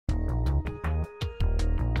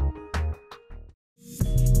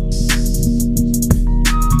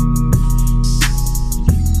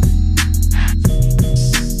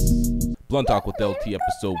Blunt Talk with LT,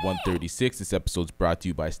 episode 136. This episode is brought to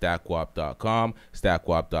you by StackWap.com.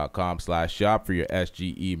 StackWap.com/shop for your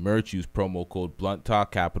SGE merch. Use promo code Blunt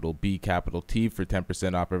Talk, capital B, capital T, for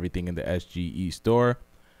 10% off everything in the SGE store.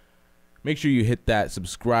 Make sure you hit that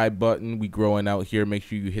subscribe button. We growing out here. Make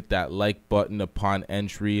sure you hit that like button upon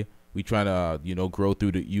entry. We trying to, grow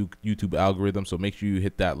through the YouTube algorithm, so make sure you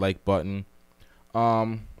hit that like button.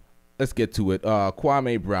 Let's get to it.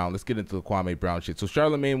 Kwame Brown. Let's get into the Kwame Brown shit. So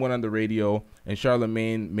Charlemagne went on the radio, and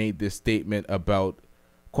Charlemagne made this statement about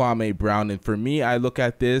Kwame Brown. And for me, I look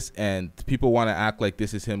at this, and people want to act like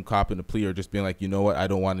this is him copping a plea or just being like, you know what, I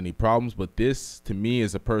don't want any problems. But this, to me,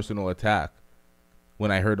 is a personal attack. When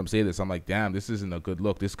I heard him say this, I'm like, damn, this isn't a good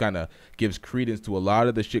look. This kind of gives credence to a lot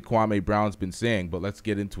of the shit Kwame Brown's been saying. But let's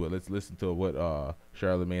get into it. Let's listen to what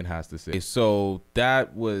Charlemagne has to say. So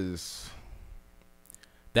that was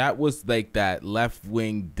like that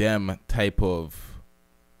left-wing Dem type of...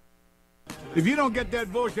 If you don't get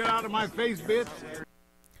that bullshit out of my face, bitch.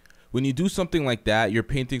 When you do something like that, you're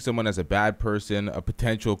painting someone as a bad person, a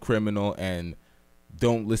potential criminal, and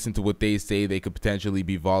don't listen to what they say. They could potentially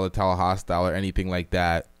be volatile, hostile, or anything like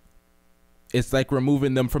that. It's like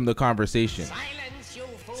removing them from the conversation.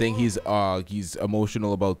 Saying he's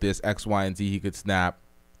emotional about this, X, Y, and Z, he could snap.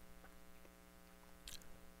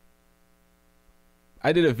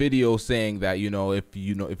 I did a video saying that,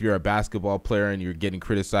 if you're a basketball player and you're getting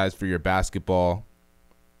criticized for your basketball,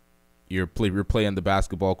 you're playing the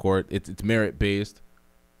basketball court, it's merit based.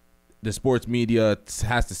 The sports media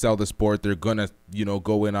has to sell the sport. They're gonna,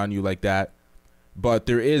 go in on you like that. But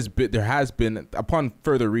there has been, upon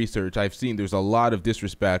further research, I've seen there's a lot of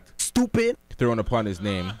disrespect, stupid, thrown upon his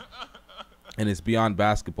name, and it's beyond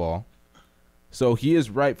basketball. So he is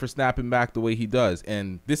right for snapping back the way he does.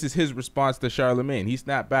 And this is his response to Charlemagne. He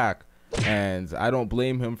snapped back. And I don't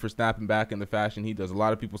blame him for snapping back in the fashion he does. A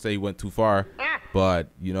lot of people say he went too far. But,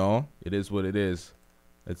 it is what it is.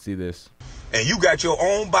 Let's see this. And you got your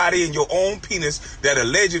own body and your own penis that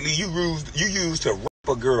allegedly you used to rape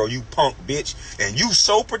a girl, you punk bitch. And you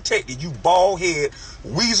so protected, you bald head,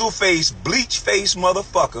 weasel face, bleach face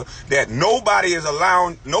motherfucker that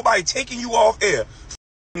nobody taking you off air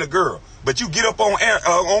the girl. But you get up on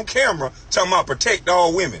camera talking about protect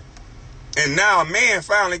all women. And now a man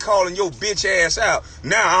finally calling your bitch ass out.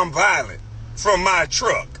 Now I'm violent from my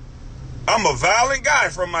truck. I'm a violent guy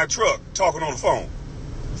from my truck talking on the phone.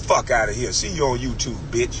 Fuck out of here. See you on YouTube,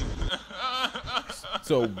 bitch.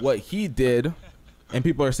 So what he did, and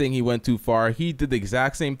people are saying he went too far, he did the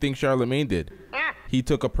exact same thing Charlemagne did. He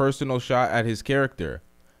took a personal shot at his character.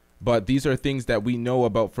 But these are things that we know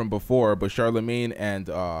about from before. But Charlemagne and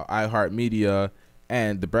iHeartMedia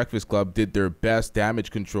and The Breakfast Club did their best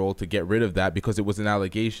damage control to get rid of that because it was an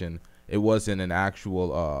allegation. It wasn't an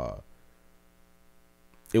actual,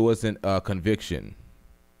 it wasn't a conviction.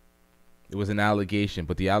 It was an allegation,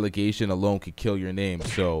 but the allegation alone could kill your name.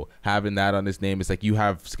 So having that on his name, it's like you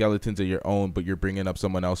have skeletons of your own, but you're bringing up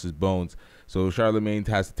someone else's bones. So Charlemagne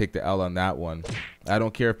has to take the L on that one. I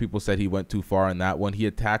don't care if people said he went too far on that one. He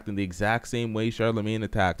attacked in the exact same way Charlemagne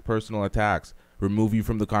attacked. Personal attacks. Remove you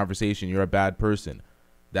from the conversation. You're a bad person.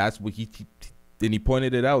 That's what he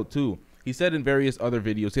pointed it out too. He said in various other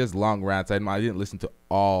videos, he has long rants. I didn't listen to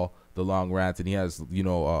all the long rants, and he has,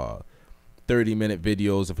 30-minute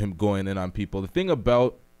videos of him going in on people. The thing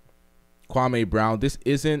about Kwame Brown, this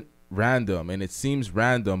isn't random, and it seems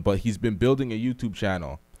random, but he's been building a YouTube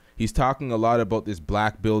channel. He's talking a lot about this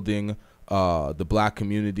black building, the black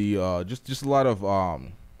community, just a lot of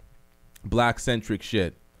black-centric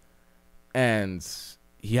shit. And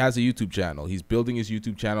he has a YouTube channel. He's building his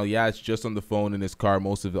YouTube channel. Yeah, it's just on the phone in his car,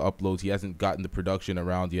 most of the uploads. He hasn't gotten the production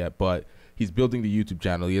around yet, but he's building the YouTube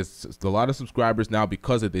channel. He has a lot of subscribers now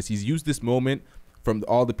because of this. He's used this moment from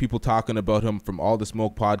all the people talking about him, from all the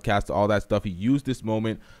Smoke podcasts, all that stuff. He used this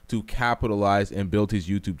moment to capitalize and build his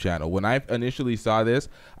YouTube channel. When I initially saw this,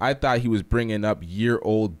 I thought he was bringing up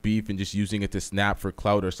year-old beef and just using it to snap for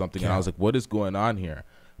clout or something. And I was like, what is going on here?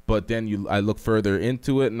 But then I look further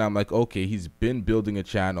into it, and I'm like, okay, he's been building a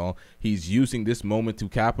channel. He's using this moment to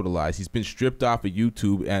capitalize. He's been stripped off of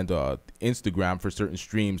YouTube and Instagram for certain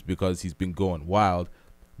streams because he's been going wild.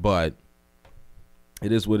 But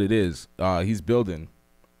it is what it is. He's building.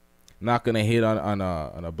 Not gonna hate on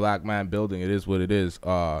a black man building. It is what it is.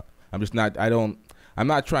 I'm just not. I don't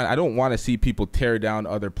want to see people tear down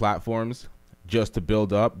other platforms just to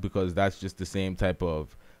build up, because that's just the same type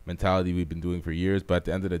of mentality we've been doing for years. But at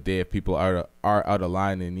the end of the day, if people are out of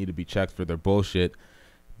line and need to be checked for their bullshit,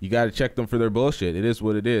 you got to check them for their bullshit. It is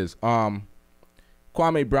what it is.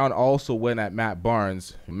 Kwame Brown also went at Matt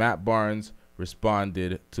Barnes. Matt Barnes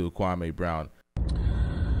responded to Kwame Brown.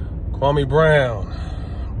 Kwame Brown,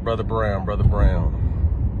 Brother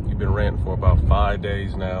Brown. You've been ranting for about 5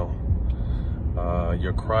 days now.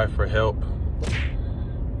 Your cry for help,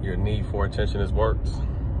 your need for attention has worked.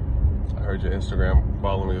 I heard your Instagram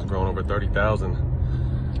following has grown over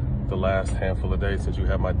 30,000 the last handful of days since you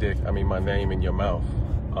had my name in your mouth.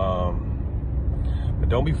 But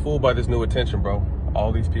don't be fooled by this new attention, bro.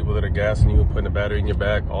 All these people that are gassing you and putting a battery in your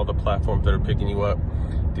back, all the platforms that are picking you up,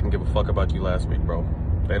 didn't give a fuck about you last week, bro.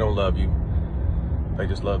 They don't love you. They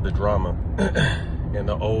just love the drama and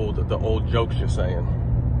the old jokes you're saying.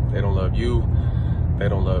 They don't love you. They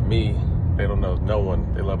don't love me. They don't know no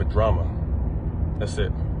one. They love a drama. That's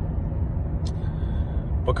it.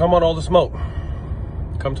 But come on, all the smoke.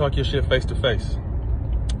 Come talk your shit face to face.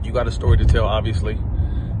 You got a story to tell, obviously.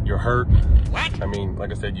 You're hurt. What? I mean,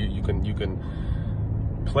 like I said, you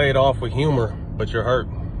can play it off with humor, but you're hurt.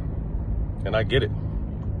 And I get it.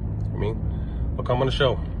 I mean, but come on the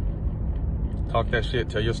show. Talk that shit.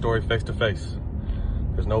 Tell your story face to face.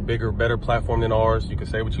 There's no bigger, better platform than ours. You can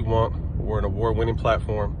say what you want. We're an award-winning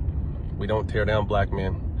platform. We don't tear down black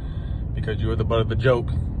men because you're the butt of the joke.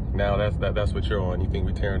 Now that's what you're on. You think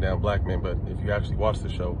we're tearing down black men, but if you actually watch the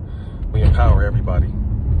show, we empower everybody.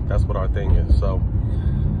 That's what our thing is. So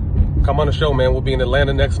come on the show, man. We'll be in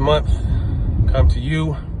Atlanta next month. Come to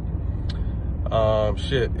you.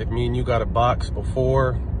 Shit, if me and you got a box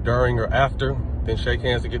before, during, or after, then shake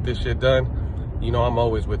hands to get this shit done. You know I'm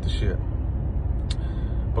always with the shit.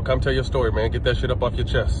 But come tell your story, man. Get that shit up off your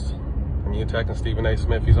chest. I mean, you're attacking Stephen A.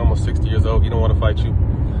 Smith. He's almost 60 years old. He don't want to fight you.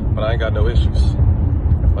 But I ain't got no issues.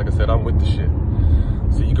 Like I said, I'm with the shit.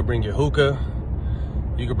 So you could bring your hookah.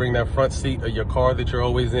 You could bring that front seat of your car that you're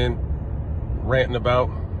always in, ranting about.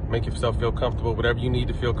 Make yourself feel comfortable. Whatever you need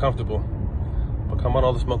to feel comfortable. But come on,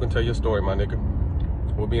 all the smoke, and tell your story, my nigga.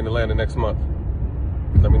 We'll be in Atlanta next month.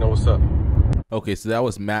 Let me know what's up. Okay, so that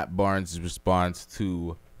was Matt Barnes' response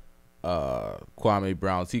to Kwame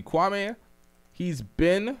Brown. See, Kwame, he's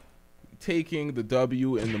been taking the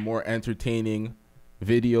W in the more entertaining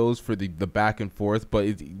videos for the back and forth, but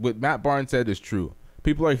what Matt Barnes said is true.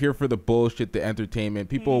 People are here for the bullshit, the entertainment.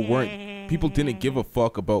 People didn't give a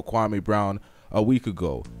fuck about Kwame Brown a week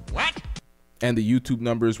ago. What? And the YouTube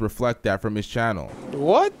numbers reflect that from his channel.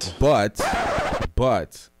 What? But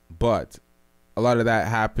a lot of that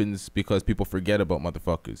happens because people forget about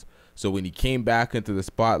motherfuckers. So when he came back into the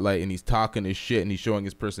spotlight and he's talking his shit and he's showing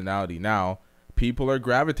his personality now, people are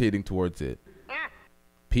gravitating towards it.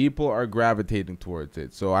 People are gravitating towards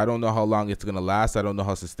it. So I don't know how long it's gonna last. I don't know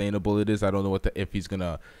how sustainable it is. I don't know if he's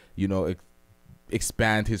gonna,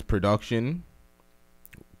 expand his production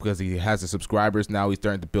because he has the subscribers now. He's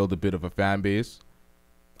starting to build a bit of a fan base.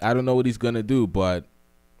 I don't know what he's gonna do, but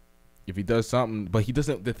if he does something, but he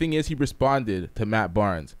doesn't. The thing is, he responded to Matt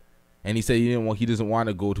Barnes, and he said he doesn't want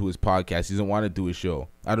to go to his podcast. He doesn't want to do his show.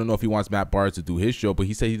 I don't know if he wants Matt Barnes to do his show, but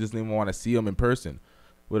he said he doesn't even want to see him in person.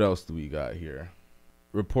 What else do we got here?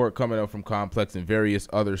 Report coming out from Complex and various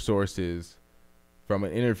other sources from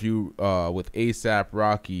an interview with ASAP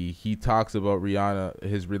Rocky. He talks about Rihanna,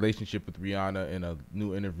 his relationship with Rihanna in a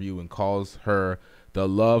new interview, and calls her the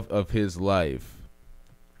love of his life.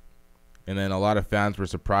 And then a lot of fans were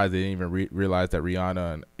surprised. They didn't even realize that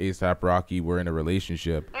Rihanna and ASAP Rocky were in a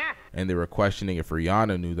relationship. And they were questioning if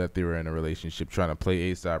Rihanna knew that they were in a relationship, trying to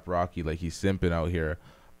play ASAP Rocky like he's simping out here.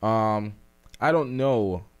 I don't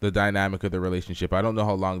know the dynamic of the relationship. I don't know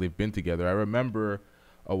how long they've been together. I remember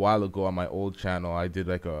a while ago on my old channel, I did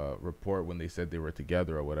like a report when they said they were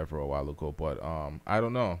together or whatever a while ago. But I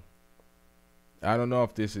don't know. I don't know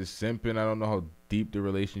if this is simping. I don't know how deep the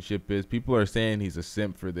relationship is. People are saying he's a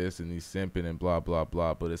simp for this and he's simping and blah, blah,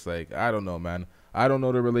 blah. But it's like, I don't know, man. I don't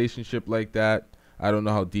know the relationship like that. I don't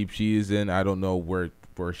know how deep she is in. I don't know where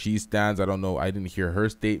she stands. I don't know. I didn't hear her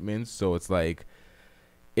statements. So it's like,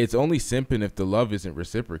 it's only simping if the love isn't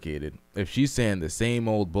reciprocated. If she's saying the same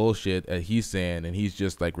old bullshit that he's saying and he's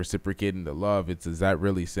just like reciprocating the love, is that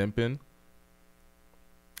really simping?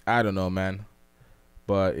 I don't know, man.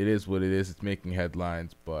 But it is what it is. It's making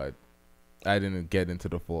headlines, but I didn't get into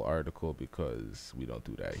the full article because we don't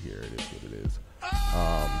do that here. It is what it is.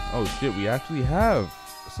 Oh shit, we actually have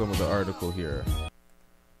some of the article here.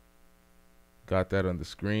 Got that on the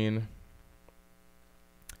screen.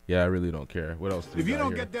 Yeah, I really don't care. What else do we got here? If you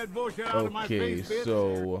don't get that bullshit out of my face,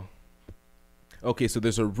 bitch. Okay, so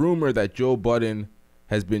there's a rumor that Joe Budden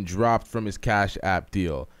has been dropped from his Cash App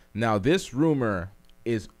deal. Now, this rumor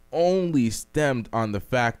is only stemmed on the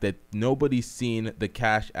fact that nobody's seen the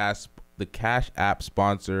Cash App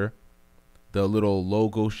sponsor, the little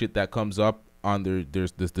logo shit that comes up on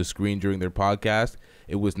the screen during their podcast.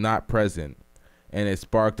 It was not present. and it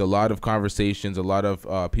sparked a lot of conversations. A lot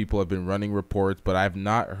of people have been running reports, but I've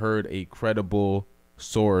not heard a credible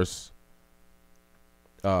source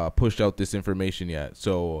push out this information yet.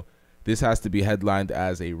 So this has to be headlined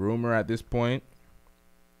as a rumor at this point,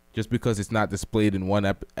 just because it's not displayed in one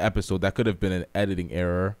episode. That could have been an editing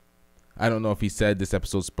error. I don't know if he said this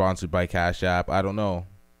episode sponsored by Cash App. I don't know.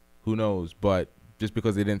 Who knows? But just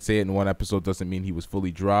because they didn't say it in one episode doesn't mean he was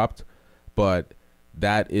fully dropped. But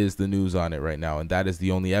that is the news on it right now, and that is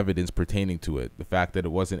the only evidence pertaining to it. The fact that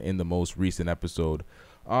it wasn't in the most recent episode.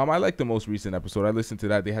 I like the most recent episode. I listened to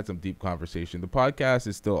that. They had some deep conversation. The podcast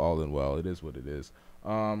is still all in well. It is what it is.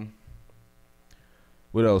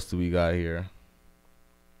 What else do we got here?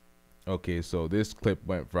 Okay, so this clip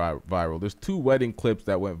went viral. There's 2 wedding clips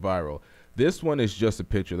that went viral. This one is just a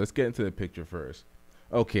picture. Let's get into the picture first.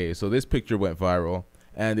 Okay, so this picture went viral,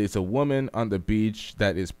 and it's a woman on the beach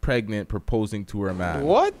that is pregnant proposing to her man.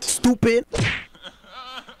 What? Stupid.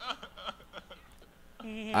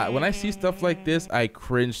 When I see stuff like this, I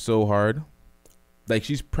cringe so hard. Like,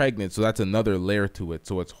 she's pregnant, so that's another layer to it.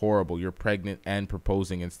 So it's horrible. You're pregnant and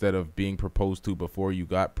proposing instead of being proposed to before you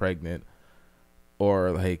got pregnant,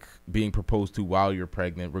 or like being proposed to while you're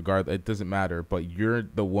pregnant. Regardless, it doesn't matter. But you're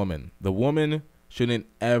the woman. The woman shouldn't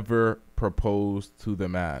ever propose to the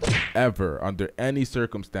man, ever, under any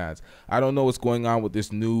circumstance. I don't know what's going on with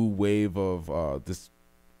this new wave of this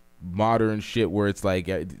modern shit where it's like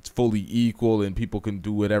it's fully equal and people can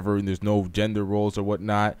do whatever and there's no gender roles or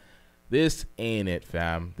whatnot. This ain't it,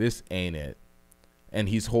 fam. This ain't it. And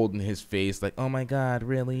he's holding his face like, oh my God,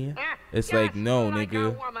 really? It's like, no,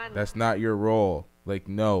 nigga, that's not your role. Like,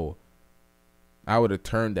 no. I would have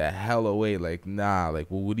turned the hell away. Like, nah.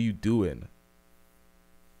 Like, well, what are you doing?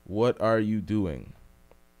 What are you doing?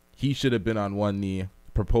 He should have been on one knee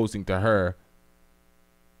proposing to her.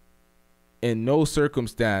 In no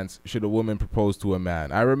circumstance should a woman propose to a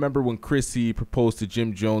man. I remember when Chrissy proposed to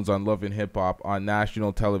Jim Jones on Love and Hip Hop on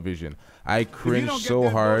national television. I cringed so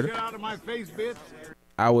hard. Out of my face, bitch.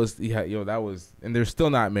 I was, yeah, yo, that was, and they're still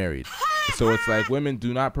not married. So it's like, women,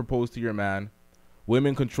 do not propose to your man.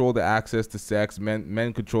 Women control the access to sex.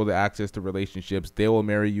 Men control the access to relationships. They will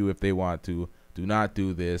marry you if they want to. Do not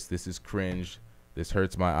do this. This is cringe. This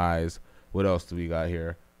hurts my eyes. What else do we got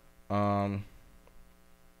here?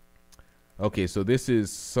 Okay, so this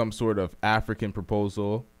is some sort of African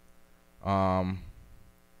proposal.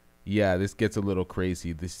 Yeah, this gets a little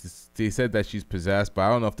crazy. They said that she's possessed, but I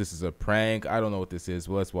don't know if this is a prank. I don't know what this is.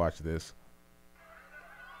 Well, let's watch this.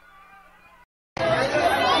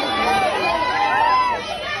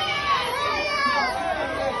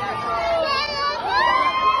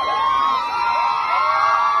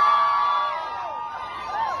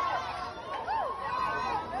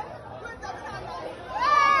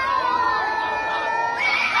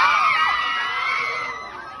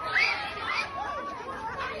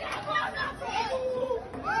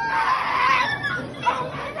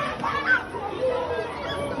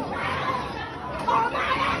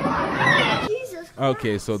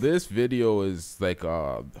 Okay, so this video is like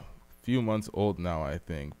a few months old now, I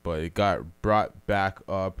think, but it got brought back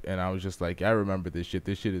up, and I was just like, I remember this shit.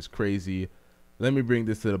 This shit is crazy. Let me bring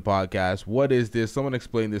this to the podcast. What is this? Someone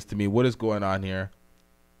explain this to me. What is going on here?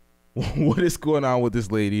 What is going on with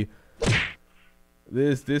this lady?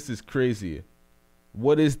 This is crazy.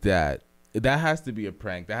 What is that? That has to be a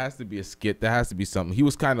prank. That has to be a skit. That has to be something. He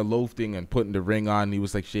was kind of loafing and putting the ring on. He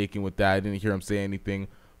was like shaking with that. I didn't hear him say anything.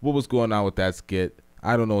 What was going on with that skit?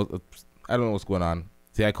 I don't know. I don't know what's going on.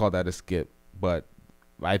 See, I call that a skit, but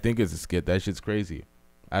I think it's a skit. That shit's crazy.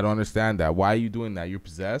 I don't understand that. Why are you doing that? You're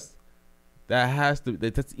possessed? That's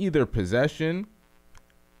either possession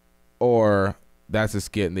or that's a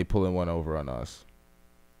skit and they pulling one over on us.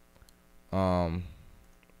 But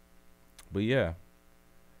yeah,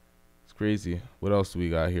 it's crazy. What else do we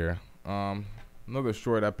got here? Another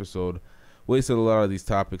short episode. Wasted a lot of these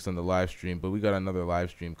topics on the live stream, but we got another live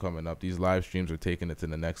stream coming up. These live streams are taking it to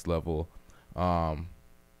the next level.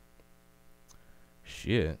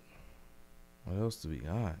 Shit. What else do we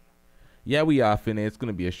got? Yeah, we off in it. It's going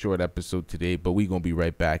to be a short episode today, but we going to be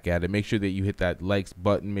right back at it. Make sure that you hit that likes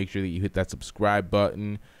button. Make sure that you hit that subscribe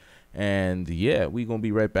button. And yeah, we going to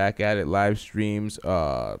be right back at it. Live streams,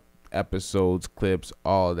 episodes, clips,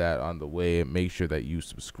 all that on the way. Make sure that you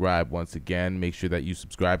subscribe once again. Make sure that you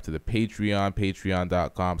subscribe to the Patreon,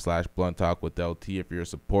 patreon.com/blunttalkwithlT. If you're a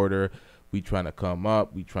supporter, we trying to come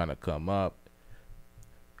up.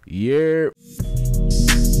 Yeah.